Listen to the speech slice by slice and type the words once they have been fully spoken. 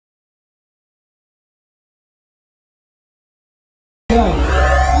So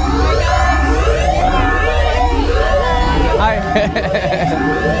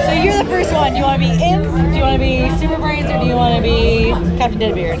you're the first one. Do you want to be Imp? Do you want to be Super Brains, or do you want to be Captain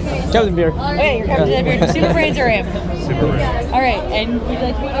Deadbeard? Captain Beard. Okay, you're Captain Deadbeard. Super Brains or Imp? Super Brains. All right, and would you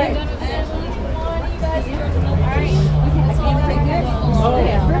like to be Imp? Oh,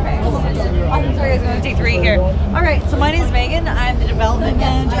 yeah. Perfect. I'm sorry, I was going to take 3 here. All right, so my name is Megan. I'm the development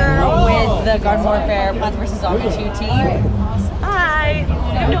manager with the Garden Warfare Plants vs. Zombie 2 team. Hi.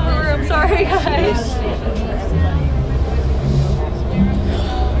 I'm in the room. Sorry, guys.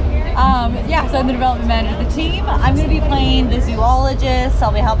 Yeah, so I'm the development manager of the team. I'm going to be playing the zoologist.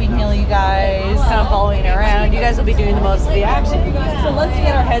 I'll be helping heal you guys, kind of following around. You guys will be doing the most of the action. So let's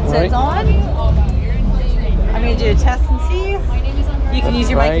get our headsets on. I'm going to do a test and see. You can use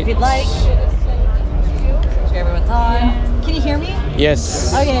your mic if you'd like. Make sure everyone's on. Can you hear me?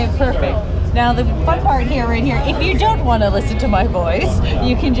 Yes. Okay, perfect. Now the fun part here, right here, if you don't want to listen to my voice,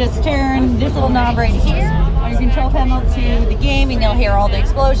 you can just turn this little knob right here on your control panel to the game and you'll hear all the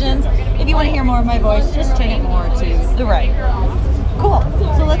explosions. If you want to hear more of my voice, just turn it more to the right. Cool.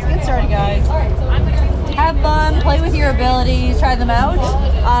 So let's get started, guys. Have fun, play with your abilities, try them out.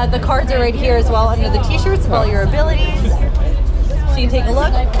 The cards are right here as well under the t-shirts of all your abilities. So you can take a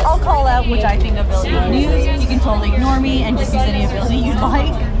look. I'll call out which I think ability you can use. You can totally ignore me and just use any ability you'd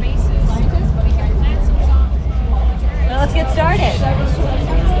like. Let's get started.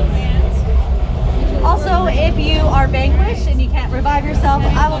 Also, if you are vanquished and you can't revive yourself,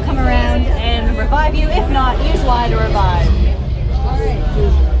 I will come around and revive you. If not, use Y to revive.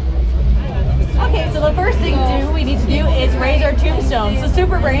 Okay, so the first thing we need to do is raise our tombstone. So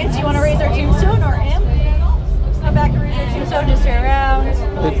Super Brains, do you want to raise our tombstone or Imp? Just come back and raise our tombstone, just turn around.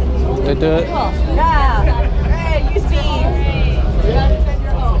 Let's do it. Cool. Yeah. Alright, use B.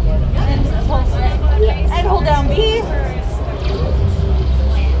 And hold down B.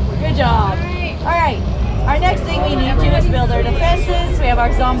 Good job. Alright, our next thing we need to do is build our defenses. We have our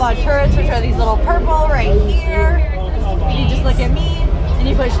Zombot turrets, which are these little purple right here. You just look at me, and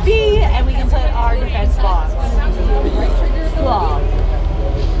you push B, and we can put our defense box. Cool.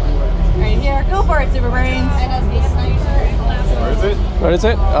 Right here. Go for it, Super Brains. Where is it? Where is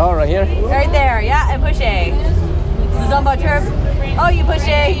it? Oh, right here. Right there, yeah, and push A. This is Zombot turret. Oh, you push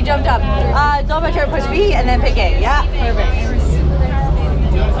A, you jumped up. Zombot turret, push B, and then pick A. Yeah, perfect.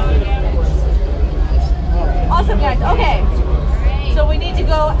 Awesome, guys. Okay, so we need to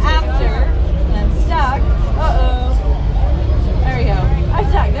go after. I'm stuck. Uh-oh. There we go. I'm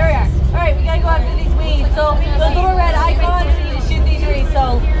stuck. There we are. All right, we gotta go after these weeds. So those little red icons, we need to shoot these weeds.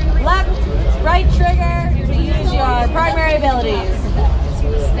 So left, right trigger to use your primary abilities. So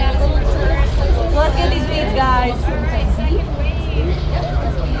let's get these weeds, guys.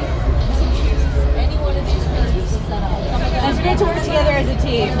 And it's great to work together as a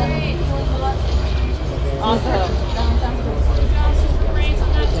team. Awesome.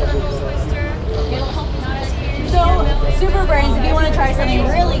 So, Super Brains, if you want to try something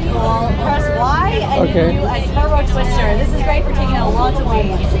really cool, press Y and you can do a Turbo Twister. This is great for taking out lots of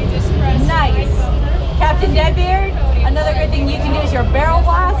weeds. Nice. Captain Deadbeard, another good thing you can do is your Barrel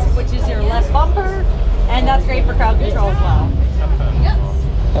Blast, which is your left bumper, and that's great for crowd control as well.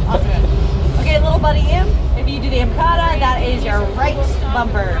 Awesome. Okay, little buddy Imp, if you do the Impata, that is your right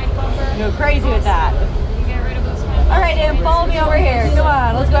bumper. Go crazy with that. Alright, Imp, follow me over here. Come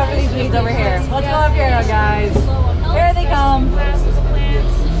on, let's go after these weeds over here. Let's go up here now, guys. Here they come.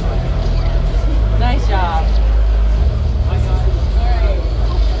 Nice job.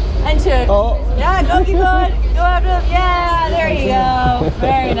 And two. Oh. Yeah, go keep going. Go after them. Yeah, there you go.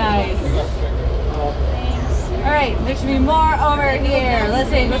 Very nice. Alright, there should be more over here. Let's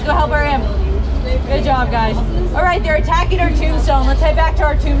see, let's go help our Imp. Good job, guys. Alright, they're attacking our tombstone. Let's head back to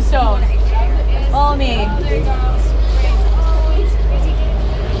our tombstone. Follow me.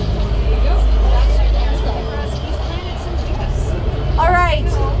 Alright,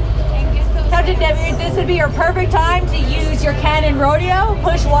 Captain Deadbeard, this would be your perfect time to use your cannon rodeo.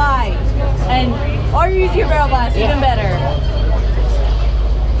 Push Y. Or use your barrel blast, even better.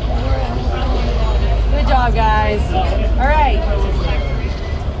 Good job, guys. Alright.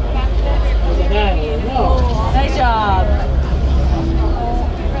 Nice job.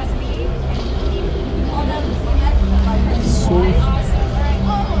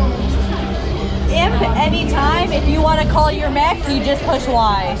 Imp, anytime, if you want to call your mech, you just push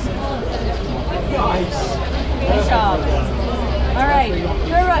Y. Nice job. Alright,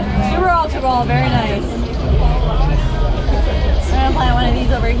 Super Ultra Ball, very nice. I'm going to plant one of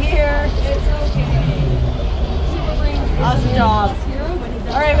these over here. Awesome job.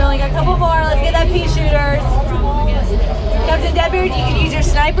 Alright, we only got a couple more. Let's get that pea shooters. Captain Captain Deadbeard, you can use your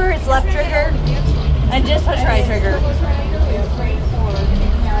sniper, it's left trigger, and just push right trigger.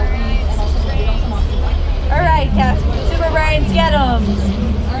 Alright, Captain Super Brains, get them.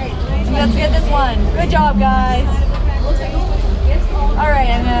 Let's get this one. Good job, guys. Alright,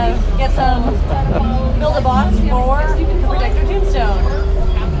 I'm gonna get some, build a box for protect your tombstone.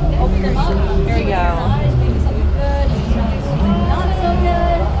 Here we go.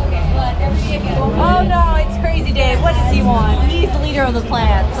 Oh no, it's Crazy Dave. What does he want? He's the leader of the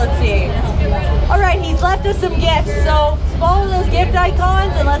plants. Let's see. Alright, he's left us some gifts. So follow those gift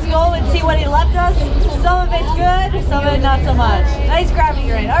icons and let's go and see what he left us. Some of it's good, some of it not so much. Nice gravity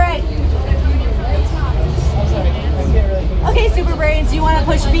grid. Alright. Okay, Super Brains, do you want to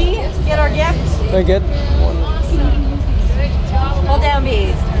push B? Get our gift? Very good. Hold down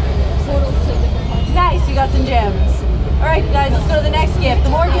B. Nice, you got some gems. Alright guys, let's go to the next gift. The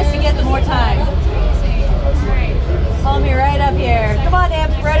more gifts you get, the more time. Follow me right up here. Come on,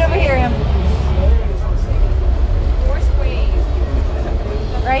 Imp, right over here, Imp.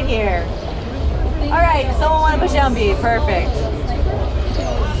 Right here. Alright, someone want to push down B. Perfect.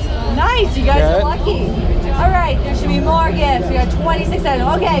 Nice, you guys are lucky. Alright, there should be more gifts. We got 26 items.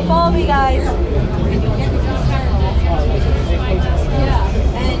 Okay, follow me, guys.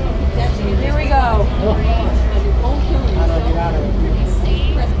 Here we go.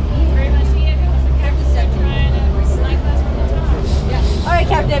 Alright,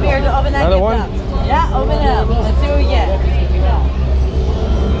 Captain Beard, open that gift up. Yeah, open it up. Let's see what we get.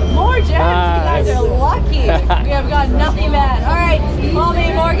 More gems. You guys are lucky. We have got nothing bad. Alright, follow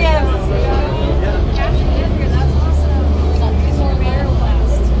me, more gifts.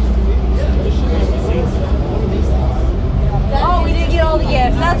 Oh, we didn't get all the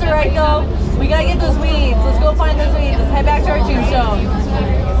gifts. That's alright though. We gotta get those weeds. Let's go find those weeds. Let's head back to our tombstone.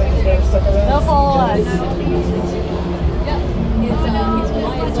 They'll follow us.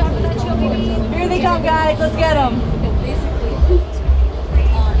 Here they come, guys. Let's get them.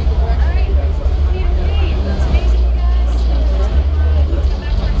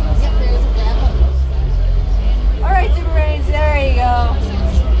 Alright, Super Brains. There you go.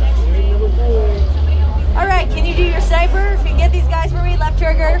 Alright, can you do your sniper? Can you get these guys for me? Left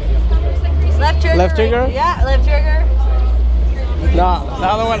trigger. Left trigger. Left trigger? Right? Yeah, left trigger. No, the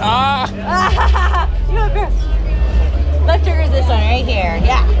other one. Ah! Left trigger is this one right here.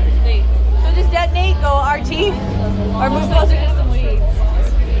 Yeah. So just detonate, go RT, or move closer to some weeds.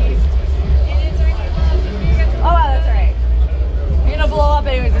 Oh wow, that's alright. You're gonna blow up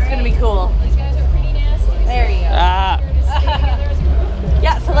anyways. It's gonna be cool. There you go. Ah!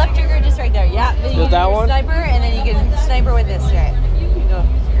 Yeah, so left trigger just right there. Yeah, then you Just that one? Sniper, and then you can sniper with this, right? You go.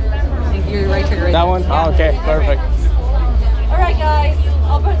 Your right trigger right That there. one? Yeah. Oh, okay, perfect. Alright guys,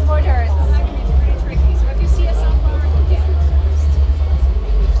 I'll put some more turrets.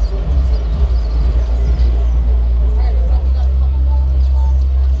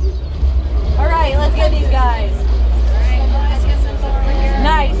 Alright, let's get these guys.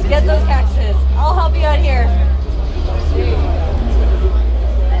 Nice, get those cactuses. I'll help you out here.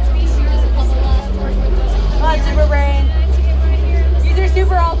 Come on, Super Brain. Use your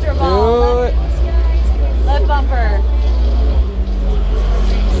super ultra ball. Left bumper.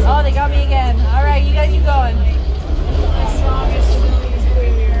 Oh, they got me again. Alright, you guys keep going.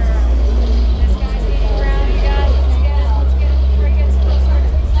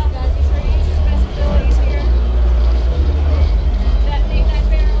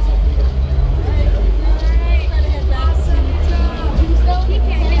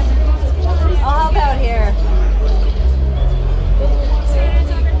 I'll help out here.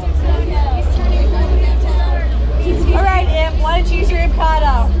 Alright, Imp, why don't you use your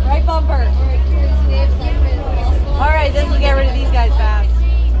Elgato? Right bumper. Alright, this will get rid of these guys fast.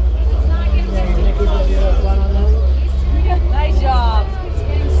 Nice job.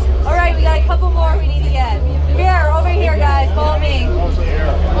 Alright, we got a couple more we need to get. Here, over here, guys. Follow me.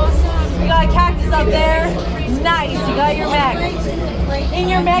 We got a cactus up there. Nice, you got your mech. In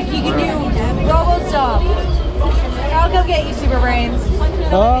your mech, you can do Robo Stomp. I'll go get you, Super Brains.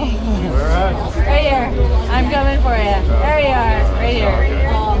 Oh. Right here. I'm coming for you. There you are. Right here.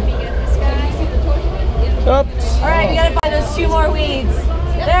 Oops. Alright, we gotta find those two more weeds.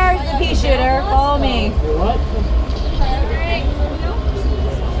 There's the pea shooter. Follow me.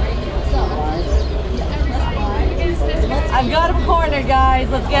 I've got him cornered, guys.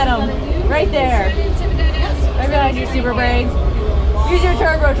 Let's get him. Right there. Right behind you, Super Brains. Use your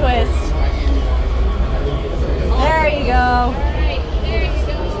turbo twist. There you go.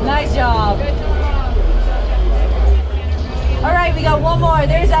 Nice job. Alright, we got one more.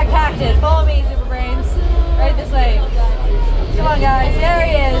 There's that cactus. Follow me, Super Brains. Right this way. Come on, guys. There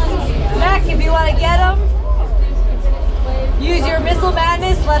he is. Mac, if you want to get him, use your Missile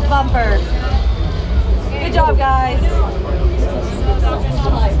Madness left bumper. Good job, guys.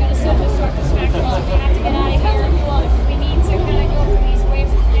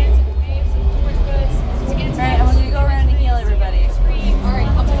 Alright, I'm going to go around and heal everybody.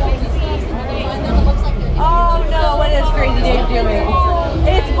 Oh no, what is Crazy Dave doing?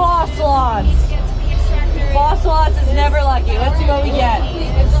 It's boss slots. Boss slots is never lucky. Let's see what we get.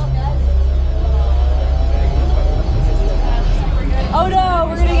 Oh no,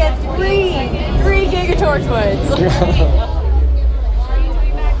 we're gonna get three Giga Torchwoods.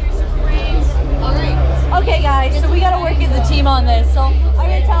 Okay guys, so we gotta work as a team on this. So I'm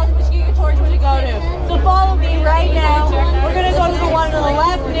gonna tell us which Giga Torchwood to go to. So follow me right now. We're gonna go to the one on the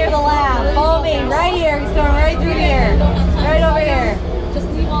left near the lab. Follow me right here. It's going right through here. Right over here. Just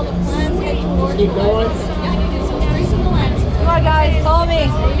leave all the plans, head towards. Keep going. Come on guys, follow me.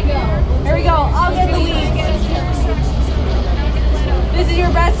 Here we go. I'll get the weeds. This is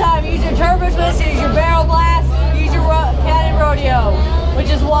your best time. Use your turbo twist, use your barrel blast, use your cannon rodeo, which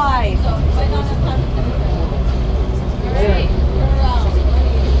is why.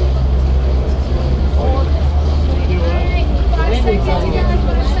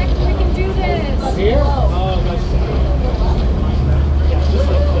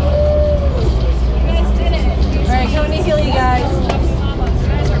 Alright, coming to heal you guys.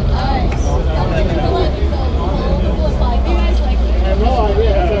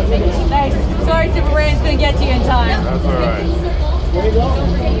 Nice. Sorry, Super Brain's gonna get to you in time. That's alright.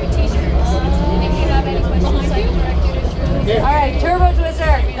 Alright, Turbo Twister.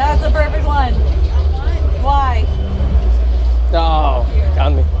 That's the perfect one. Why? Oh,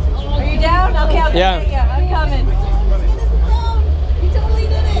 got me. Are you down? Okay, I'll get you. I'm coming. You totally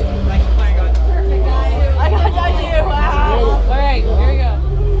did it. Perfect, guys. I got you. Wow. Alright, here we go.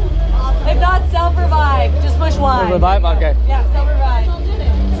 If not, self-revive. Just push Y. Revive? Okay. Yeah, self-revive.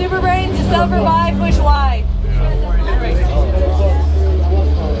 Super Brains, just self-revive, push Y.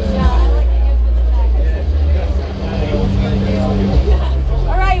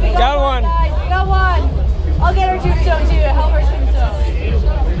 Alright, we got one, guys. We got one. I'll get her tombstone too. Help her tombstone.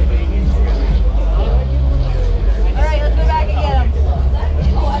 Alright, let's go back and get him.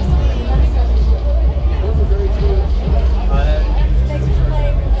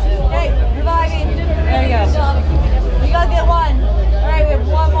 Okay, reviving. There you go. We gotta get one. Alright, we have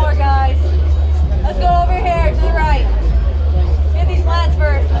one more, guys. Let's go over here to the right. Get these plants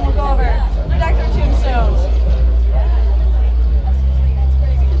first, then we'll go over. Protect our tombstones.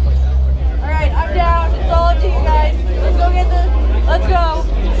 Alright, I'm down. It's all up to you guys. Let's go get the... Let's go.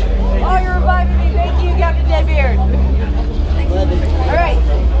 Oh, you're reviving me. Thank you, Captain Deadbeard. Alright.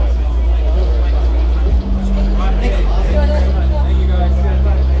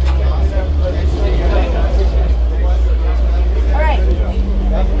 Alright.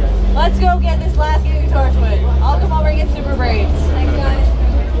 Let's go get this last Giga Torchwood. I'll come over and get Super Brains. Thanks, guys.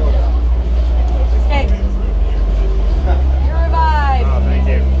 Okay. You're revived. Oh, thank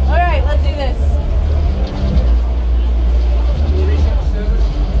you. Alright, let's do this.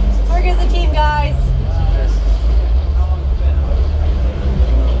 Work as a team, guys.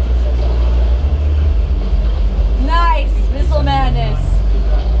 Nice. Missile Madness.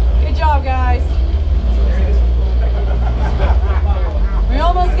 Good job, guys. We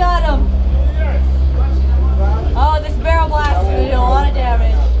almost got him. Oh, this barrel blast is going to do a lot of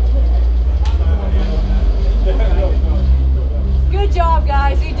damage. Good job,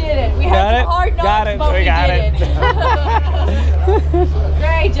 guys. We did it. We had some hard knocks, but we did it.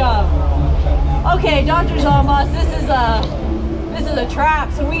 Great job. Okay, Dr. Zombos, this is a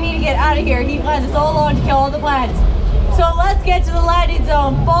trap, so we need to get out of here. He plans us all alone to kill all the plants. So let's get to the landing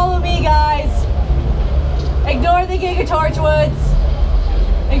zone. Follow me, guys. Ignore the Giga Torchwoods.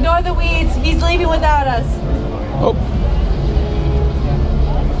 Ignore the weeds. He's leaving without us. Oh.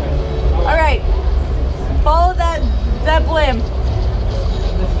 All right. Follow that blimp.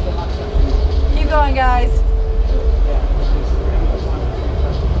 Keep going, guys.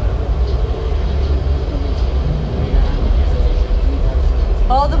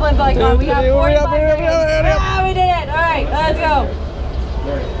 Follow the blimp icon. We got 45 seconds. Ah, we did it. All right, let's go.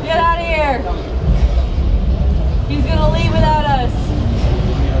 Get out of here. He's going to leave without us.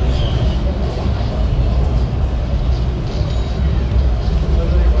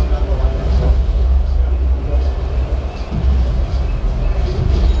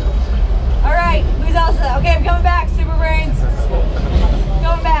 All right, who's else? Okay, I'm coming back, Super Brains.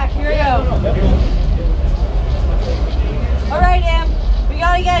 Coming back, here we go. All right, Em, we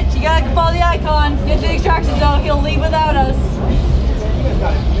gotta get much. You gotta follow the icon. Get to the extraction zone. He'll leave without us.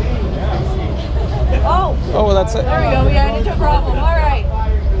 Oh. Oh, well, that's it. There we go. We got into a problem. All right.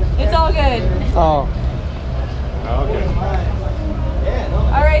 It's all good. Oh. Okay.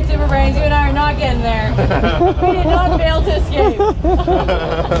 All right, Super Brains, you and I are not getting there. We did not fail to escape.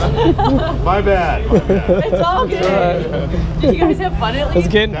 My bad. My bad. It's all good. Did you guys have fun at least? That's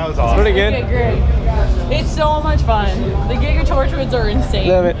good. That was awesome. Pretty good. Okay, great. It's so much fun. The Giga Torchwoods are insane.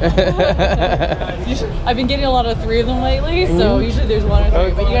 Love it. I've been getting a lot of 3 of them lately, so usually there's 1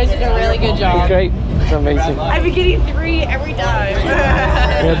 or 3, but you guys did a really good job. Great. It's amazing. I've been getting 3 every time.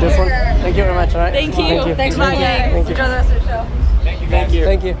 Yeah, this one. Thank you very much. All right. Thank you. Thanks for playing. Thank you. Enjoy the rest of the show. Thank you.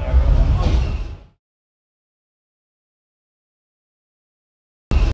 Thank you.